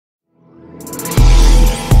Today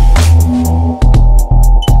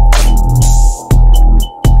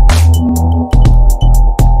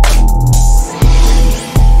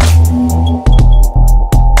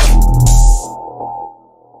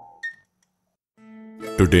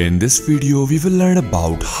in this video we will learn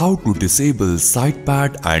about how to disable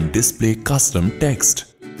Sitepad and display custom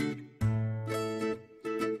text.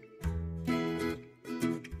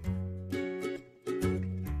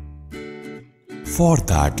 For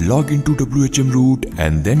that, log into WHM root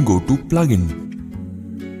and then go to plugin.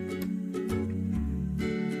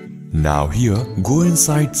 Now here, go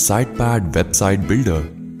inside Sitepad website builder.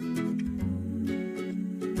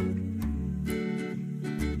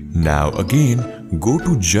 Now again, go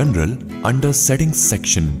to General under Settings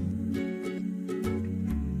section.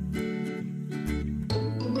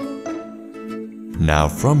 Now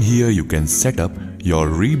from here you can set up your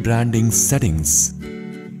rebranding settings.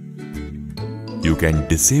 You can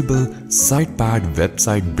disable Sitepad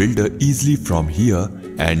website builder easily from here,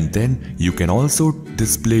 and then you can also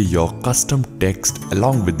display your custom text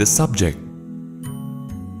along with the subject.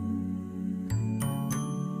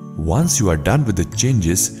 Once you are done with the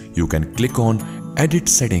changes, you can click on Edit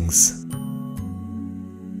Settings.